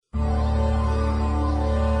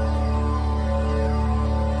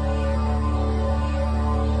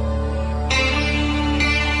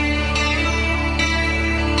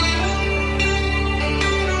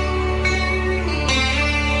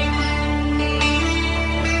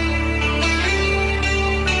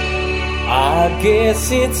Guess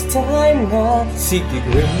it's time na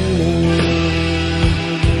sigigurin.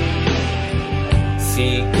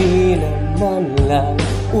 Sige naman lang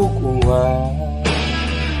ukungan.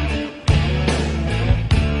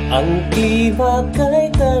 Ang klima kay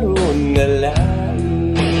karon na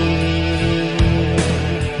lain.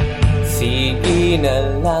 Sige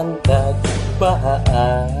na lang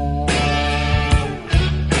tagpahaan.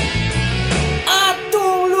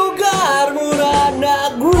 Atong lugar mura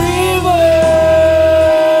nag-river.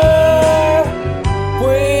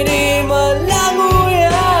 Pwede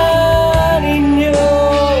malanguyan ninyo.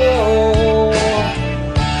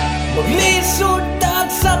 Maglisod at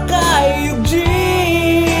sakay yung jeep.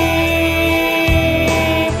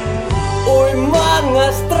 Oy mga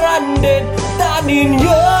stranded tanin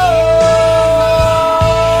nyo.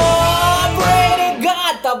 Pwede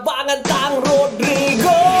gatabangan tang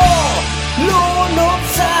Rodrigo. Lunop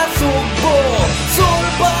sa Sugbo.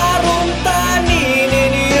 Sulbaron tanin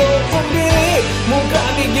ninyo. Kundi mukha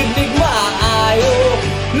gigigdig maayo.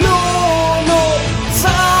 Lunop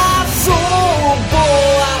sa Sugbo.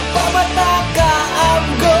 Ang pamataka ang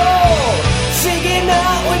go. Sige na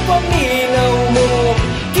uy paminaw mo.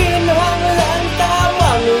 Kinahanglan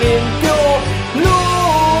tamang limpyo.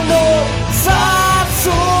 Lunop sa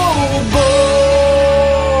Sugbo.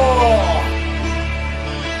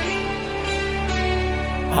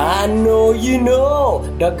 I know you know,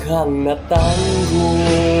 daghang natanggo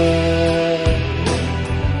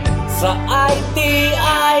sa ITI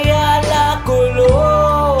Alacolon,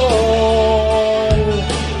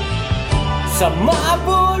 sa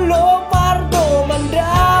Mabulog